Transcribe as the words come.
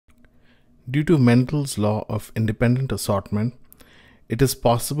Due to Mendel's law of independent assortment, it is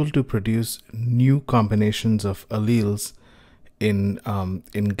possible to produce new combinations of alleles in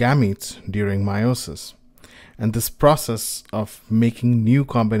gametes during meiosis. And this process of making new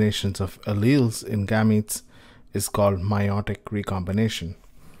combinations of alleles in gametes is called meiotic recombination.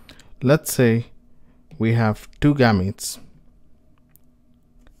 Let's say we have two gametes,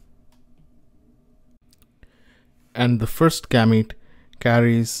 and the first gamete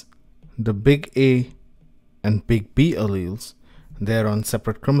carries the big A and big B alleles. They're on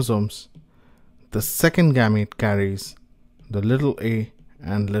separate chromosomes. The second gamete carries the little a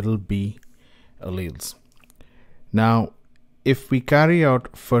and little b alleles. Now, if we carry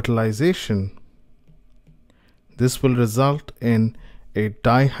out fertilization, this will result in a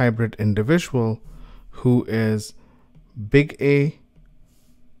dihybrid individual who is big A,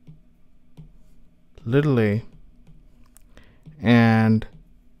 little a, and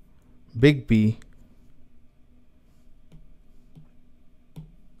big B,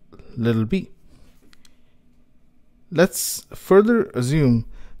 little b. Let's further assume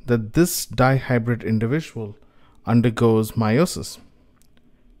that this dihybrid individual undergoes meiosis.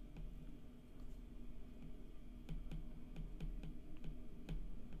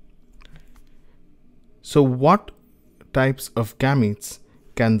 So what types of gametes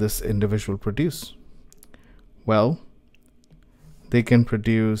can this individual produce? Well, they can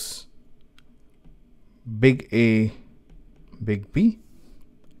produce big A, big B.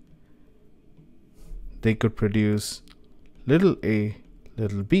 They could produce little a,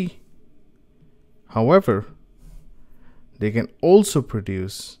 little b. However, they can also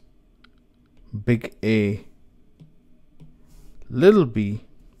produce big A, little b,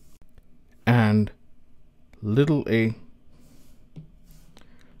 and little a,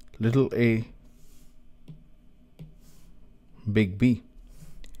 big B.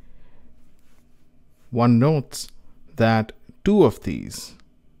 One notes that two of these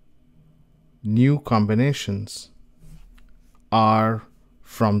new combinations are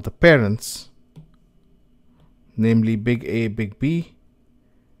from the parents, namely big A, big B,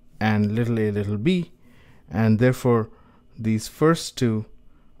 and little a, little b, and therefore these first two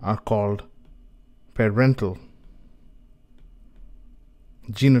are called parental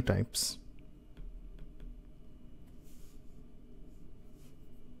genotypes.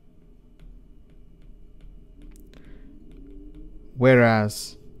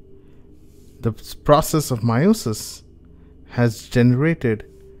 Whereas the process of meiosis has generated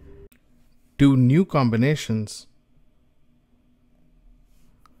two new combinations,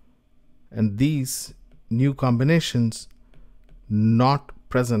 and these new combinations not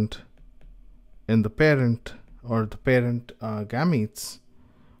present in the parent or the parent gametes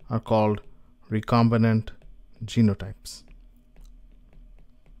are called recombinant genotypes.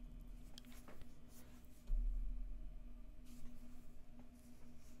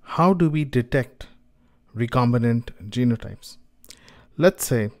 How do we detect recombinant genotypes? Let's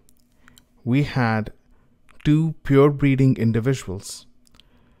say we had two pure breeding individuals.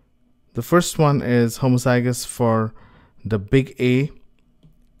 The first one is homozygous for the big A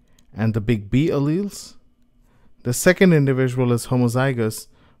and the big B alleles. The second individual is homozygous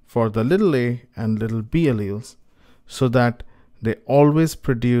for the little a and little b alleles, so that they always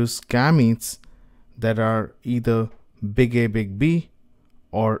produce gametes that are either big A, big B,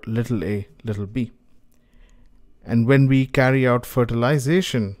 or little a, little b. And when we carry out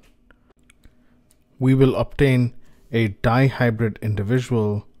fertilization, we will obtain a dihybrid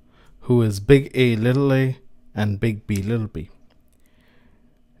individual who is big A, little a, and big B, little b.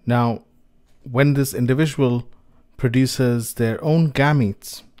 Now, when this individual produces their own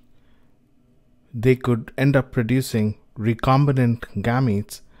gametes, they could end up producing recombinant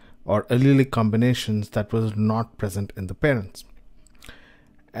gametes or allelic combinations that was not present in the parents.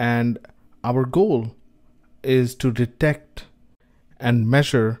 And our goal is to detect and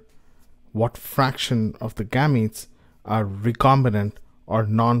measure what fraction of the gametes are recombinant or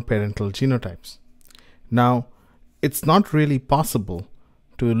non-parental genotypes. Now, it's not really possible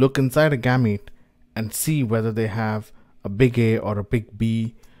to look inside a gamete and see whether they have a big A or a big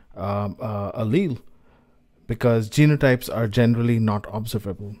B allele, because genotypes are generally not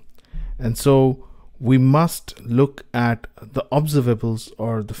observable. And so we must look at the observables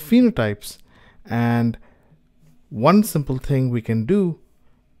or the phenotypes, and one simple thing we can do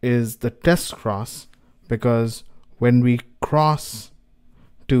is the test cross, because when we cross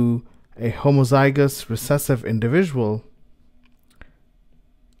to a homozygous recessive individual,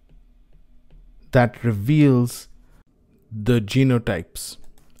 that reveals the genotypes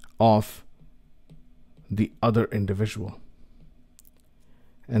of the other individual.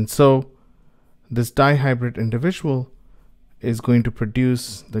 And so this dihybrid individual is going to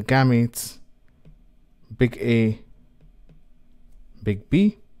produce the gametes big A, big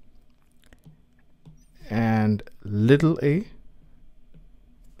B, and little a,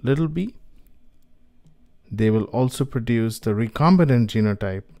 little b. They will also produce the recombinant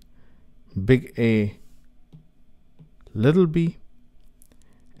genotype big A, little b,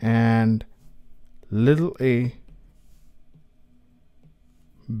 and little a,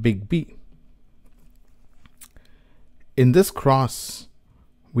 big B. In this cross,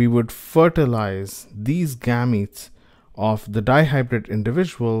 we would fertilize these gametes of the dihybrid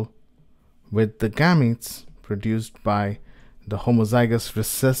individual with the gametes produced by the homozygous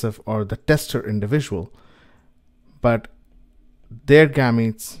recessive or the tester individual, but their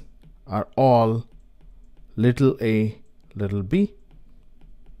gametes are all little a, little b.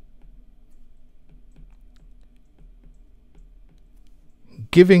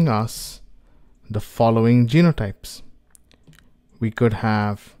 Giving us the following genotypes. We could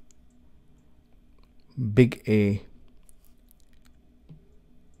have big A,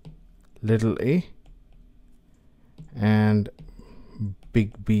 little a, and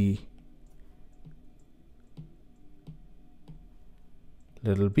big B,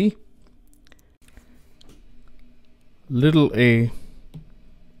 little b. Little a,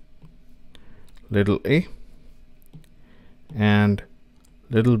 and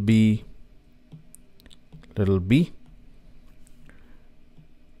little b, little b.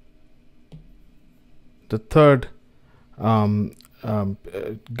 The third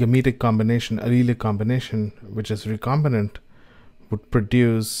gametic combination, allelic combination, which is recombinant, would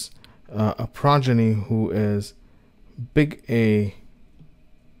produce a progeny who is big A,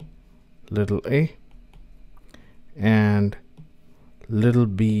 little a, and little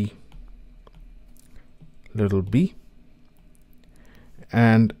b, little b.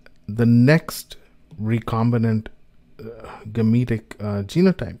 And the next recombinant gametic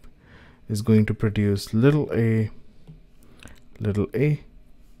genotype is going to produce little a,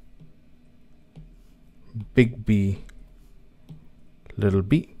 big B, little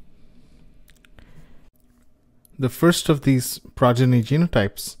b. The first of these progeny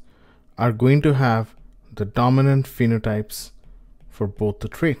genotypes are going to have the dominant phenotypes for both the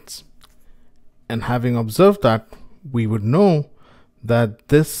traits. And having observed that, we would know that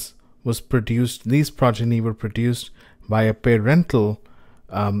this was produced, these progeny were produced by a parental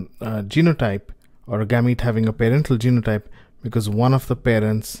genotype, or a gamete having a parental genotype, because one of the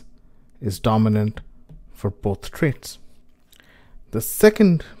parents is dominant for both traits. The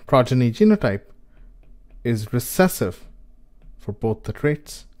second progeny genotype is recessive for both the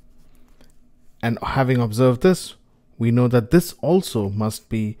traits. And having observed this, we know that this also must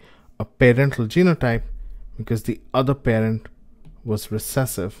be a parental genotype because the other parent was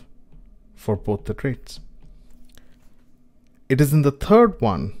recessive for both the traits. It is in the third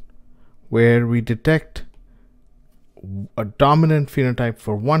one where we detect a dominant phenotype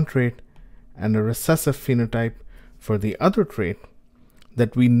for one trait and a recessive phenotype for the other trait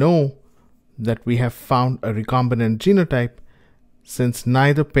that we know that we have found a recombinant genotype, since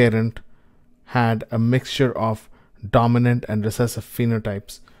neither parent had a mixture of dominant and recessive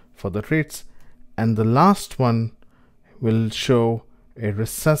phenotypes for the traits, and the last one will show a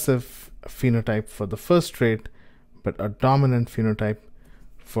recessive phenotype for the first trait but a dominant phenotype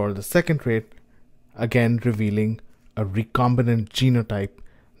for the second trait, again revealing a recombinant genotype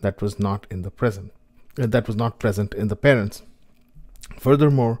that was not present in the parents.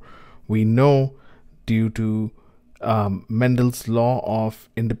 Furthermore, we know, due to Mendel's law of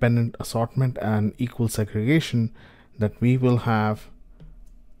independent assortment and equal segregation, that we will have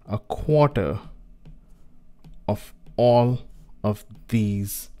a quarter of all of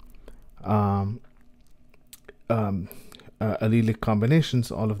these allelic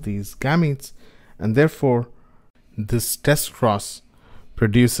combinations, all of these gametes, and therefore this test cross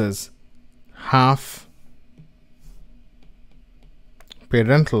produces half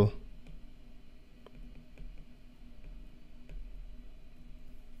parental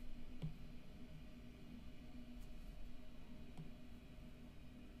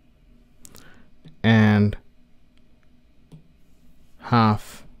and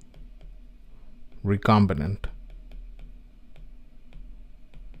half recombinant.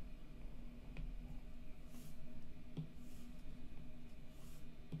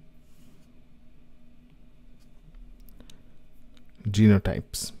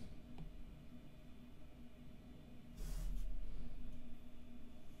 Genotypes.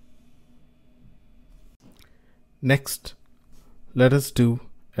 Next, let us do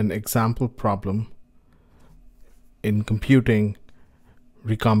an example problem in computing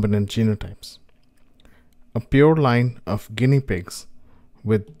recombinant genotypes. a pure line of guinea pigs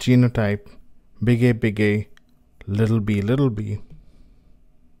with genotype big A, little b,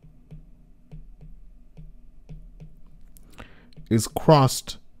 is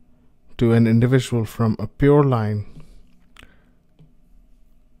crossed to an individual from a pure line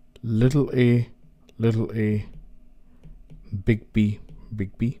little a, big B.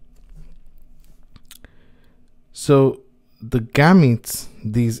 So the gametes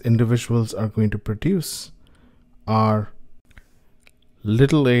these individuals are going to produce are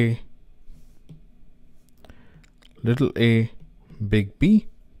little a, big B,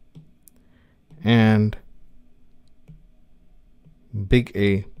 and big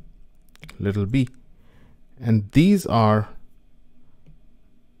A, little b. And these are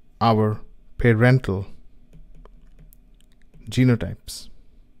our parental genotypes.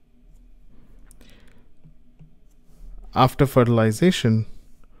 After fertilization,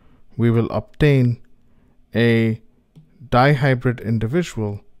 we will obtain a dihybrid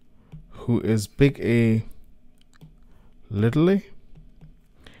individual who is big A, little a,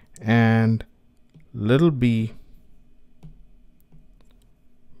 and little b,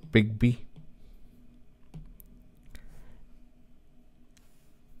 big B.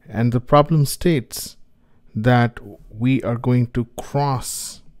 And the problem states that we are going to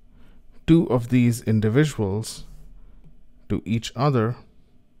cross two of these individuals to each other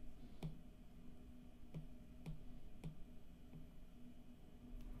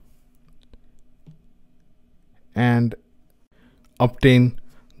and obtain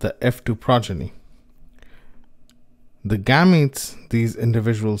the F2 progeny. The gametes these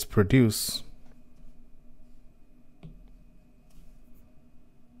individuals produce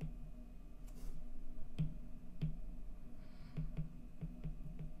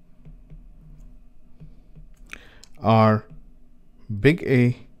are big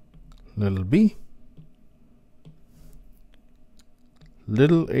A, little b,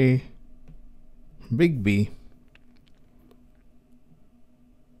 little a, big B,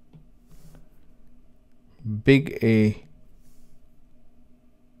 big A,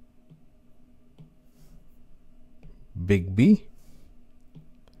 big B,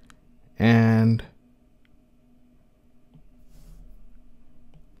 and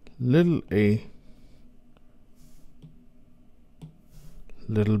little a,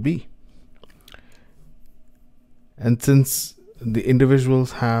 little b. And since the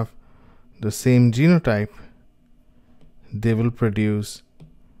individuals have the same genotype, they will produce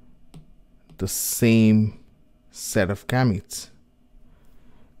the same set of gametes.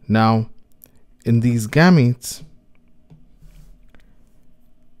 Now, in these gametes,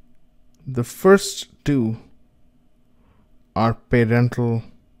 the first two are parental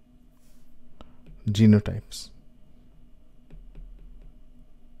genotypes.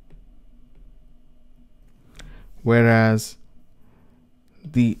 Whereas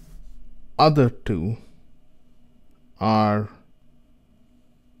the other two are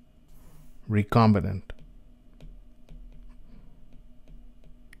recombinant.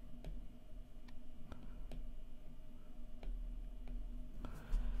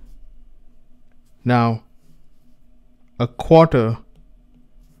 Now, a quarter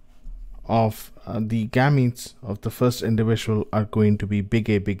of the gametes of the first individual are going to be big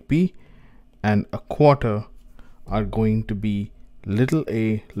A, big B, and a quarter are going to be little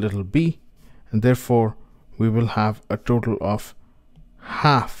a, little b, and therefore we will have a total of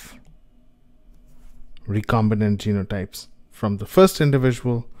half recombinant genotypes from the first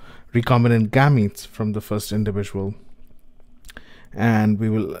individual, recombinant gametes from the first individual, and we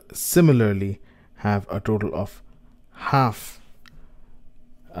will similarly have a total of half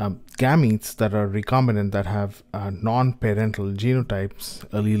gametes that are recombinant, that have non-parental genotypes,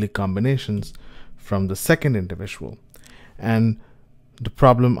 allelic combinations, from the second individual. And the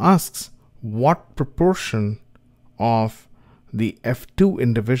problem asks, what proportion of the F2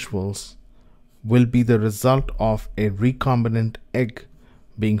 individuals will be the result of a recombinant egg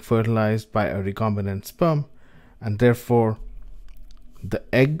being fertilized by a recombinant sperm, and therefore the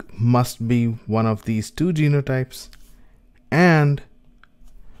egg must be one of these two genotypes and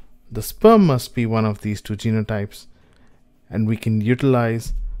the sperm must be one of these two genotypes, and we can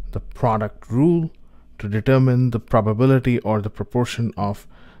utilize the product rule to determine the probability or the proportion of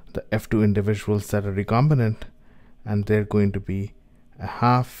the F2 individuals that are recombinant, and they're going to be a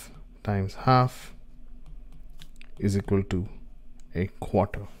half times half is equal to a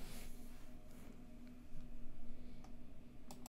quarter.